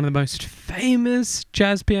 He's one of the most famous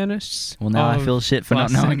jazz pianists. Well, now I of feel shit for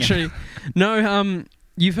not last knowing century. it. No,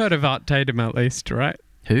 you've heard of Art Tatum at least, right?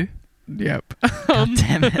 Who? Yep. God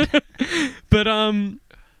damn it. But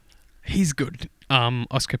he's good.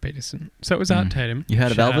 Oscar Peterson. So it was Art Tatum. You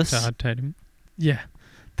heard of Shout out Elvis? to Art Tatum. Yeah.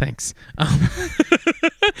 Thanks.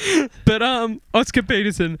 But Oscar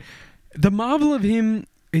Peterson, the marvel of him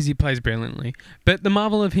is he plays brilliantly, but the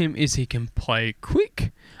marvel of him is he can play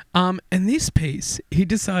quick. And this piece, he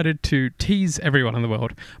decided to tease everyone in the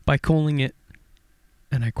world by calling it,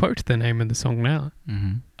 and I quote the name of the song now,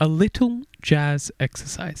 A Little Jazz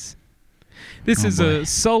Exercise. This is boy. a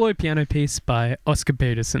solo piano piece by Oscar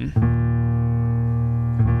Peterson.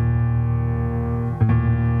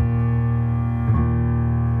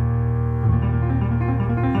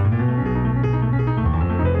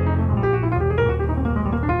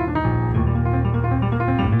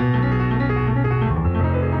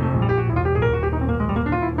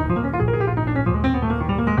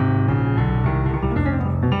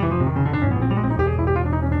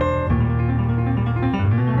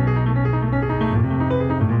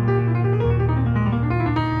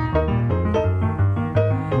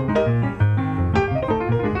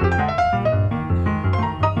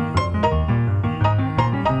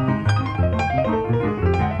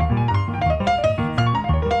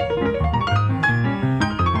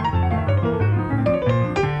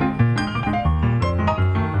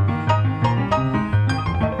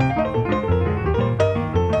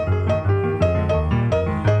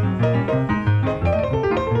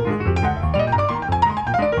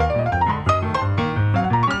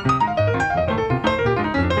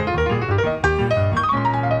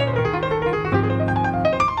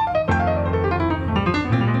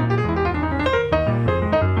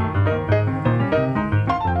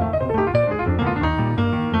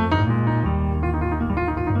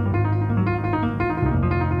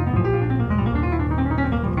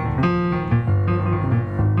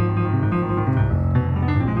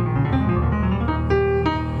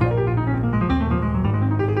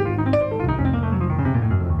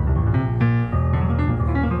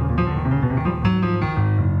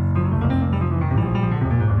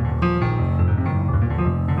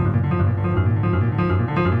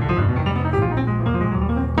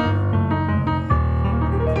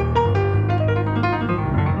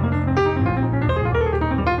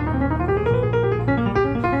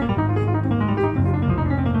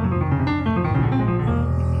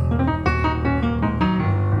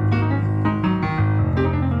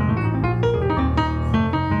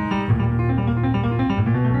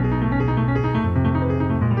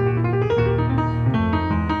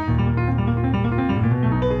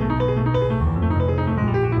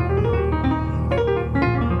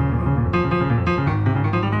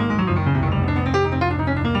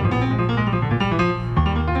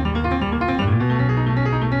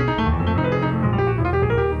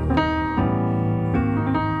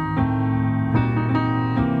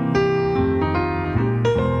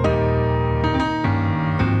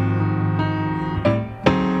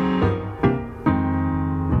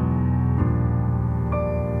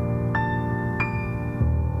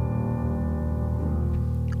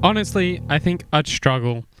 Honestly, I think I'd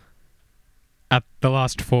struggle at the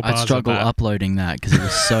last 4 bars I'd struggle of that. uploading that because it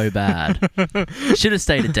was so bad. Should have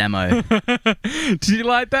stayed a demo. Do you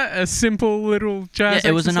like that? A simple little jazz Yeah,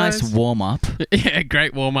 it was a nice exercise? warm-up. Yeah,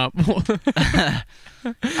 great warm-up.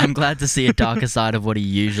 I'm glad to see a darker side of what he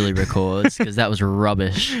usually records because that was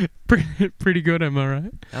rubbish. Pretty good, am I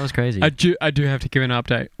right? That was crazy. I do have to give an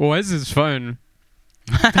update. Wes's phone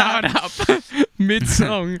powered up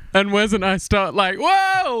mid-song, and Wes and I start like,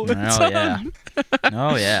 whoa, it's Oh, on. yeah.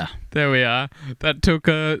 Oh, yeah. There we are. That took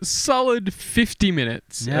a solid 50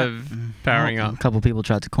 minutes Yeah. of powering Oh, up. A couple people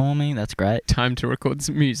tried to call me. That's great. Time to record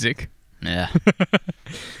some music. Yeah.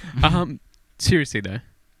 Seriously though.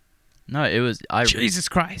 No, it was... Jesus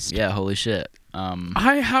Christ. Yeah, holy shit.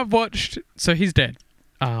 I have watched... So he's dead.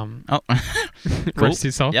 Oh. Rest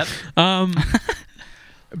his soul. Yep.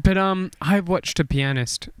 But I watched a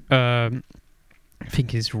pianist, I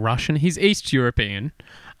think he's Russian. He's East European,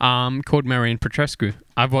 called Marian Petrescu.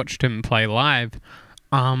 I've watched him play live,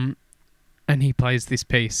 and he plays this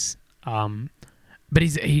piece. But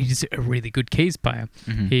he's a really good keys player.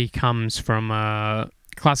 Mhm. He comes from a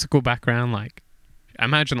classical background, like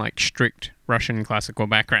imagine like strict Russian classical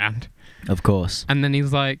background. Of course. And then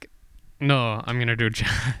he's like, no, I'm going to do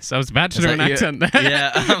jazz. I was about to Is do an that you? accent there.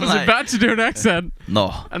 Yeah, I I'm was like- about to do an accent.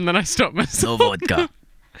 No. And then I stopped No myself. vodka.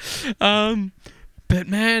 But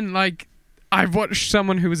man, like, I've watched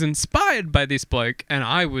someone who was inspired by this bloke, and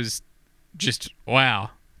I was just,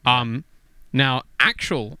 wow. Now,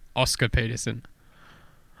 actual Oscar Peterson.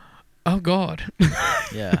 Oh, God.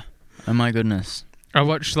 Yeah. Oh, my goodness. I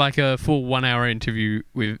watched like a full 1 hour interview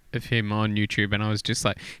of him on YouTube, and I was just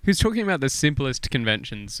like, he was talking about the simplest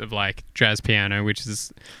conventions of like jazz piano, which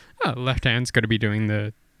is left hand's got to be doing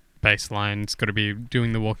the bass line's got to be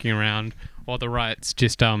doing the walking around, or the right's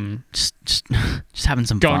just just having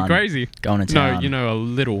some going fun, crazy. going to town. No, a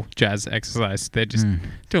little jazz exercise. They're just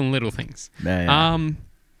doing little things. Yeah.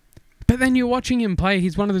 But then you're watching him play.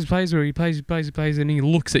 He's one of those players where he plays, and he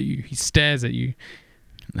looks at you. He stares at you.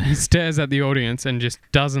 He stares at the audience and just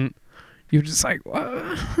doesn't. You're just like,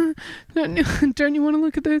 don't you want to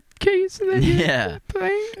look at the keys that you're Yeah.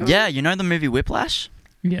 playing? Yeah, you know the movie Whiplash?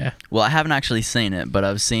 Yeah. Well, I haven't actually seen it, but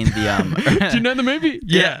I've seen the Do you know the movie?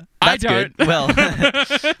 Yeah. I That's don't. good.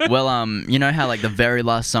 Well, you know how like the very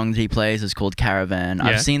last song that he plays is called Caravan. Yeah.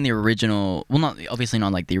 I've seen the original. Well, not obviously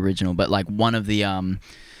not like the original, but like one of the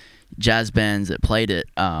jazz bands that played it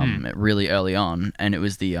really early on, and it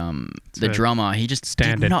was the So drummer. He just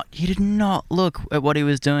standard. did not look at what he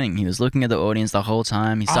was doing. He was looking at the audience the whole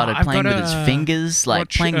time. He started I've playing with his gotta fingers, like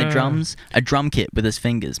watch, playing the drums, a drum kit with his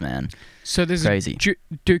fingers, man. So there's Crazy.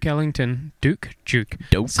 Duke Ellington. Duke. Duke.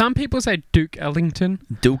 Some people say Duke Ellington.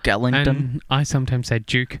 Duke Ellington. And I sometimes say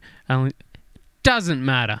Duke Ellington. Doesn't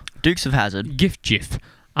matter. Dukes of Hazzard. Gift.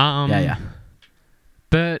 Yeah.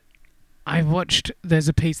 But I watched. There's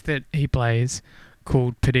a piece that he plays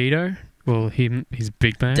called Pedito. Well, his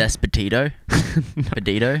big band. Despacito.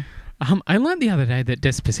 Pedito. I learned the other day that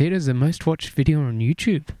Despacito is the most watched video on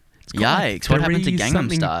YouTube. It's got like Yikes! What happened to 3 Gangnam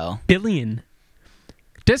something Style? billion.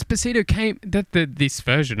 Despacito came. This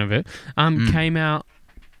version of it came out.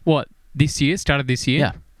 What this year? Started this year.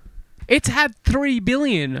 Yeah. It's had 3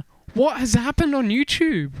 billion. What has happened on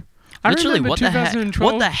YouTube? Literally, I remember what the heck?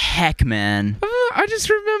 2012. What the heck, man? I just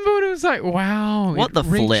remember when it was like, wow. What it the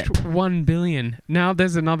reached flip? 1 billion. Now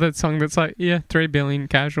there's another song that's like, 3 billion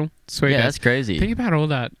casual. Sweet. Yeah, as. that's crazy. Think about all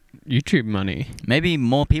that YouTube money. Maybe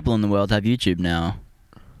more people in the world have YouTube now.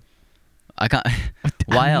 I can't.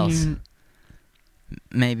 Why else?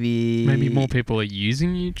 Maybe More people are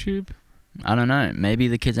using YouTube. I don't know. Maybe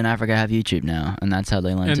the kids in Africa have YouTube now, and that's how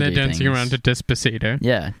they learn And to they're do dancing things. around to Despacito.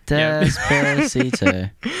 Yeah, Yeah.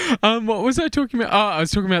 Despacito. What was I talking about? Oh, I was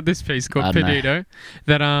talking about this piece called I don't know. Pedito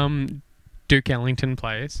that Duke Ellington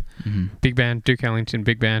plays. Mhm. Big band, Duke Ellington,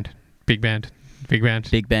 big band. Big band Did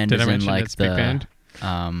is I in mention like it's big band?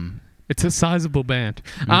 the. It's a sizable band.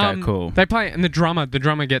 Okay, cool. They play, and the drummer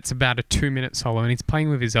gets about a 2-minute solo, and he's playing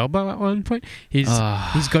with his elbow at one point. He's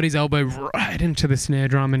got his elbow right into the snare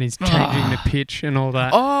drum, and he's changing the pitch and all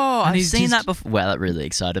that. Oh, And I've he's seen just- that before. Well, that really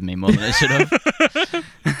excited me more than it should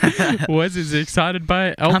have. Wes is excited by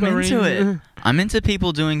it. I'm Elbow into ring. it. I'm into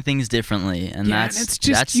people doing things differently, and Yeah, that's and it's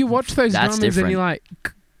just that's, you watch those that's drummers and you're different.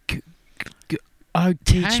 like, okay.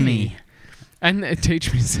 Teach me. And they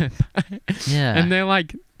teach me senpai. Yeah. And they're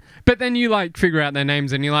like, but then you like figure out their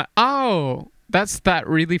names and you're like, oh, that's that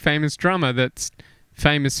really famous drummer that's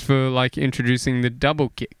famous for like introducing the double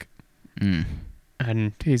kick. Mm.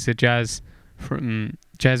 And he's a jazz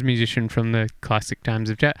musician from the classic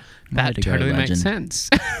times of jazz. Way That to go, totally makes legend. sense.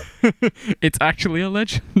 It's actually a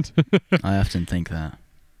legend. I often think that.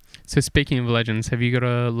 So speaking of legends, have you got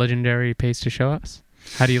a legendary piece to show us?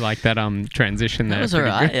 How do you like that transition there? That was Pretty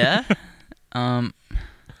alright, good. yeah. I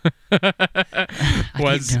keep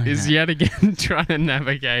Was doing is that. yet again trying to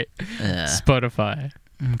navigate Yeah. Spotify.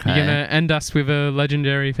 Okay. You gonna end us with a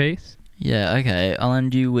legendary piece? Yeah, okay. I'll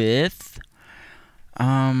end you with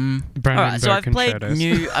Brandon alright, so I've Burke and played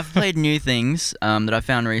Shadows. I've played new things that I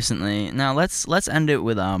found recently. Now let's end it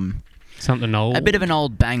with Something old. a bit of an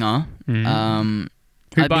old banger. Mhm.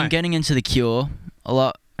 Who I've by? been getting into The Cure a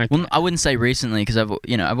lot. Okay. Well, I wouldn't say recently because I've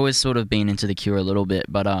always sort of been into The Cure a little bit,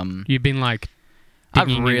 but You've been like I've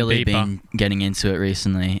digging in really deeper. been getting into it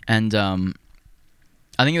recently, and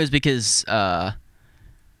I think it was because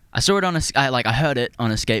I saw it on I heard it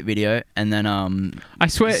on a skate video, and then I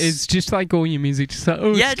swear it's just like all your music. Just like,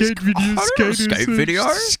 oh, Yeah, skate just- video, oh, I don't know, skate video?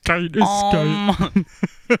 skate is skate.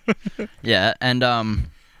 yeah, and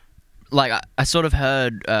I sort of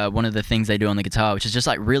heard one of the things they do on the guitar, which is just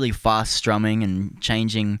like really fast strumming and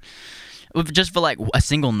changing, just for like a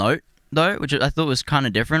single note though, which I thought was kind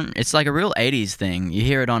of different. It's like a real 80s thing. You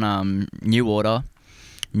hear it on New Order,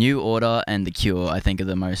 and The Cure. I think are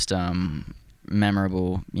the most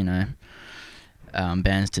memorable,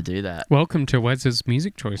 bands to do that. Welcome to Wes's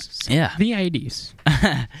music choices. Yeah. The 80s.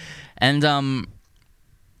 And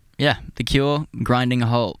yeah, The Cure, Grinding a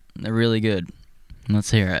Halt. They're really good.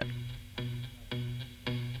 Let's hear it.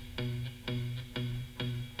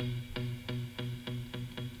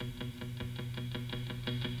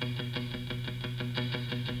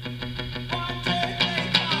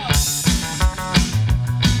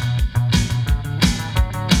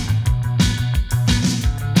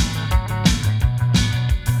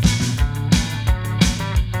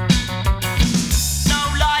 No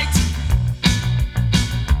light,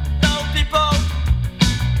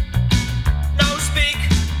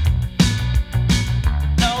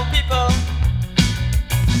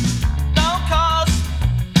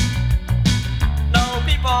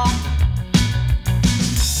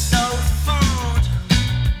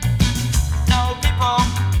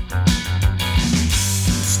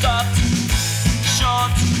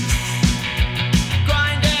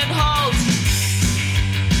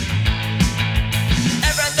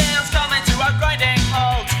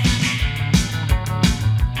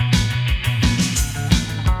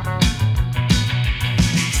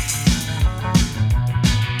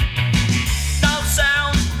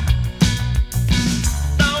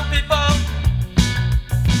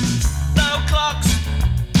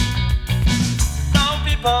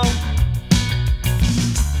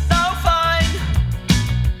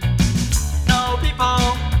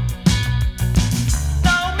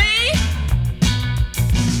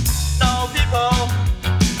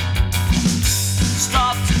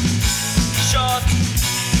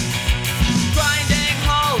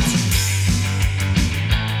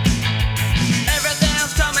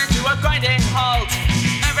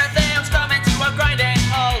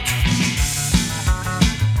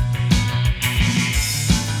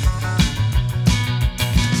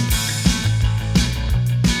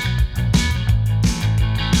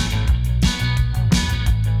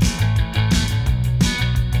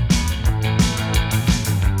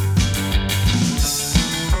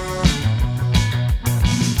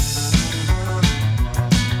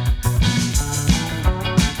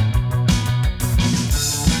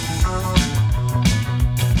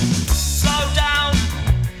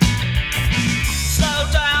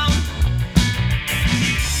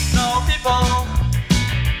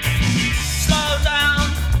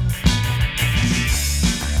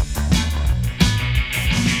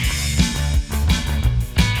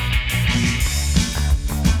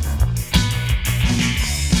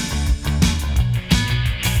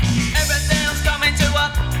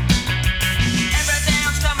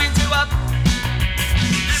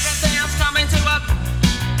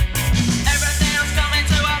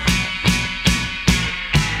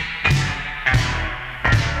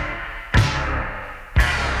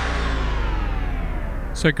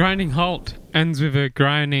 So grinding halt ends with a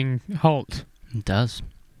grinding halt. It does.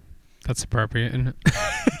 That's appropriate, isn't it?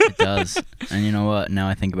 It does. And you know what? Now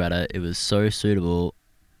I think about it, it was so suitable.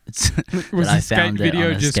 It's Was that I the skate found it video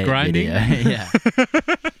on a just skate grinding? video. Yeah.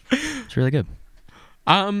 It's really good.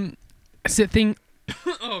 It's the thing.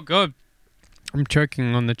 Oh god, I'm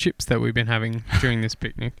choking on the chips that we've been having during this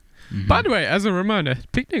picnic. Mhm. By the way, as a reminder,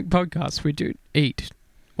 picnic podcast, we do eat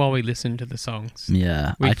while we listen to the songs.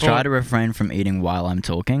 Yeah, We I try thought- to refrain from eating while I'm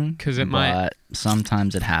talking 'Cause it might but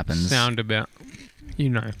sometimes it happens. Sound about, you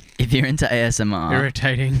know, If you're into ASMR,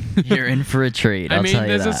 irritating. you're in for a treat. I I'll mean, tell you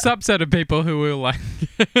there's a that. subset of people who will like,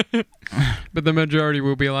 but the majority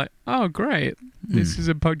will be like, "Oh, great! This is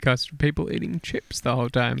a podcast of people eating chips the whole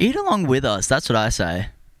time." Eat along with us. That's what I say.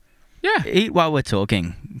 Yeah, Eat while we're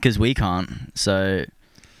talking because we can't. So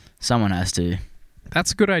someone has to.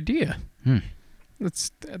 that's a good idea. Hmm.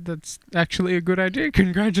 That's actually a good idea.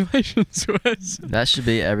 Congratulations, Wes. That should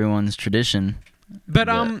be everyone's tradition. But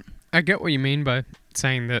Yeah. I get what you mean by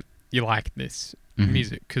saying that you like this Mhm.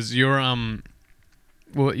 music because you're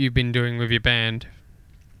what you've been doing with your band.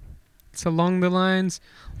 It's along the lines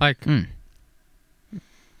like Mm.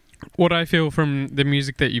 what I feel from the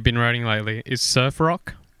music that you've been writing lately is surf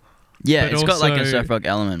rock, Yeah, But it's got like a also surf rock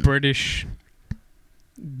element.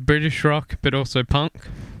 British rock, but also punk.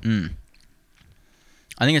 Mm.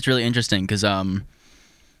 I think it's really interesting because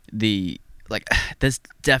there's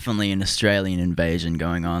definitely an Australian invasion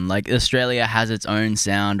going on. Like Australia has its own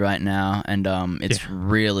sound right now, and it's Yeah.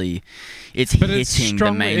 really it's But hitting it's the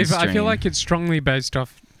strongly. mainstream. I feel like it's strongly based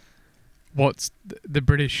off what's the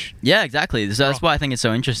British. Yeah, exactly. So that's rock. why I think it's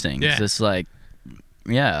so interesting. 'Cause Yeah. it's like,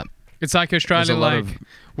 yeah, It's like there's Australia. a lot Like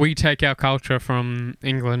we take our culture from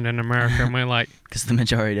England and America, and we're like, because the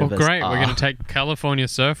majority well, of us great, are. we're going to take California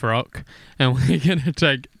surf rock, and we're going to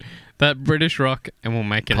take that British rock, and we'll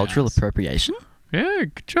make it cultural ours. appropriation. Yeah,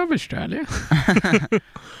 good job, Australia.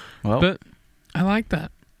 Well, But I like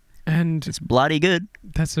that, and it's bloody good.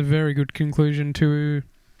 that's a very good conclusion to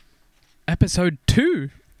episode 2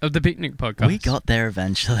 of the Picnic Podcast. We got there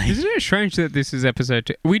eventually. Isn't it strange that this is episode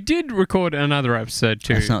 2? We did record another episode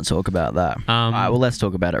 2. Let's not talk about that. All right, well, let's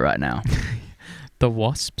talk about it right now. The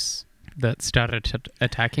wasps that started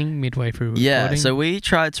attacking midway through recording. Yeah, so we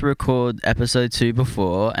tried to record episode 2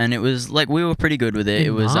 before, and it was like we were pretty good with it. In It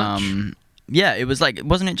was March? yeah, it was like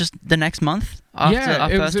wasn't it just the next month after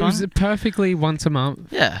our it first was, one? it was perfectly once a month.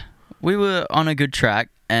 Yeah, we were on a good track,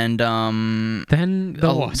 and Then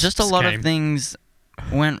the wasps just a lot came. of things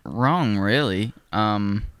went wrong. Really,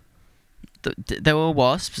 there were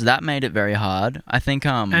wasps that made it very hard. I think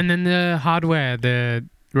And then the hardware, the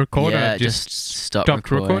recorder yeah, just stopped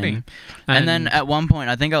recording. And then at one point,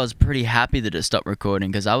 I think I was pretty happy that it stopped recording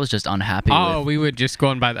because I was just unhappy. oh, with we were just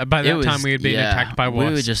gone by that it was, time we had been yeah, attacked by wasps.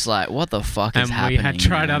 We were just like, what the fuck is and happening? we had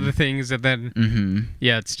tried man? other things, and then Mm-hmm.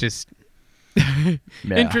 yeah, it's just Yeah.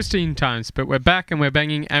 interesting times. But we're back and we're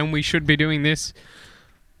banging, and we should be doing this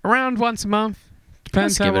around once a month.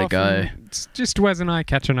 Depends Let's give how it a go. often. It's just Wes and I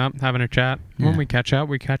catching up, having a chat. Yeah. When we catch up,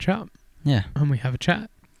 we catch up, Yeah. and we have a chat.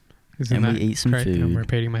 Isn't And we that eat some great? I'm food.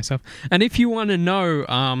 repeating myself. And if you want to know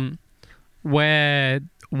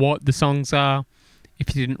what the songs are,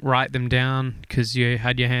 if you didn't write them down because you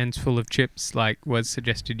had your hands full of chips, like was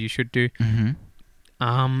suggested you should do,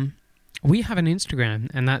 Mm-hmm. we have an Instagram,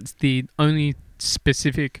 and that's the only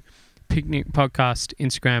specific Picnic Podcast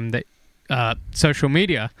Instagram that social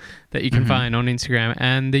media that you can Mhm. find on Instagram,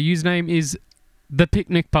 and the username is the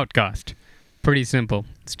Picnic Podcast. Pretty simple.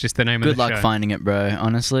 It's just the name Good of the luck show. finding it, bro.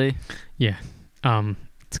 Honestly.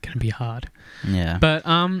 It's gonna be hard, Yeah. but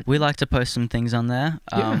we like to post some things on there.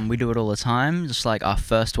 Yeah. We do it all the time, just like our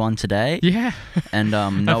first one today, yeah. and no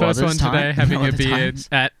Our first others one today, time, having no a other beer times.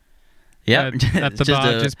 at Yep. at the Just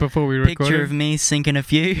bar a just before we picture recorded. of me sinking a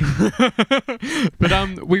few.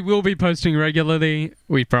 But we will be posting regularly,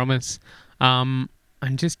 we promise. And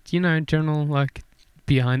just general like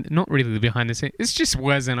not really behind the scenes. It's just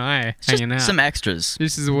Wes and I It's just hanging out. some extras.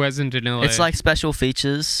 This is Wes and Danilo. It's like special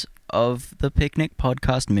features of the Picnic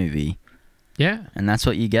Podcast movie, yeah, and that's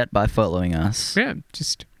what you get by following us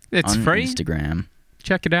just it's on free. Instagram.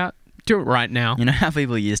 Check it out. Do it right now. You know how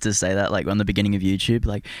people used to say that, like on the beginning of YouTube,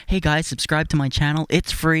 like, "Hey guys, subscribe to my channel.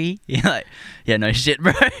 It's free." You're like, yeah, no shit,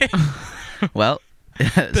 bro. Well,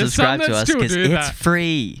 subscribe some to that us still because do it's that.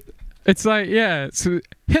 free. It's like so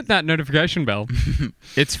hit that notification bell.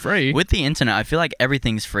 It's free. With the internet, I feel like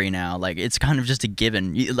everything's free now. Like it's kind of just a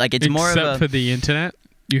given. Like it's more of Except a for the internet.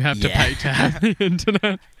 You have to Yeah. pay to have the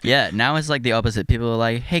internet. yeah. Now it's like the opposite. People are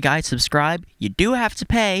like, "Hey guys, subscribe. You do have to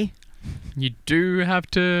pay." You do have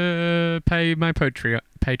to pay my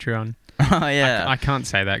Patreon. Oh yeah. I can't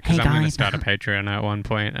say that because Hey, I'm going to guys. start a Patreon at one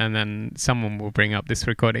point, and then someone will bring up this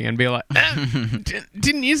recording and be like,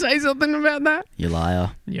 "Didn't you say something about that?" You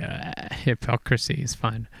liar. Yeah, hypocrisy is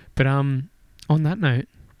fine. But on that note,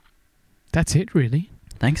 that's it really.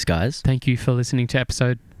 Thanks, guys. Thank you for listening to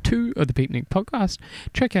episode 2 of the Picnic Podcast.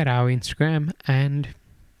 Check out our Instagram and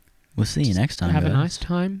We'll see you next time. have a guys. nice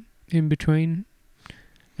time in between,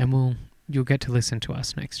 and you'll get to listen to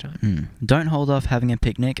us next time. Don't hold off having a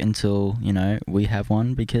picnic until we have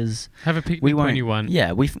one, because Have a picnic we won't. when you want.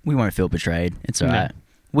 Yeah, we won't feel betrayed. It's No. alright.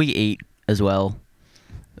 We eat as well.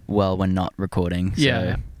 While we're not recording. So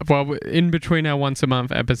Yeah. Well, in between our once a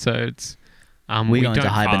month episodes, we go don't into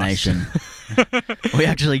fast. hibernation. We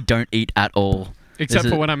actually don't eat at all. Except This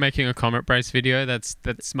for is- when I'm making a Comet Brace video. That's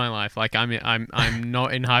my life. Like I'm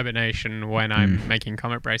not in hibernation when I'm making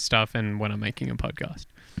Comet Brace stuff and when I'm making a podcast.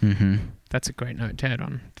 Mm-hmm. That's a great note to end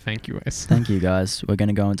on. Thank you, Wes. Thank you, guys. We're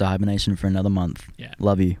gonna go into hibernation for another month. Yeah.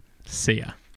 Love you. See ya.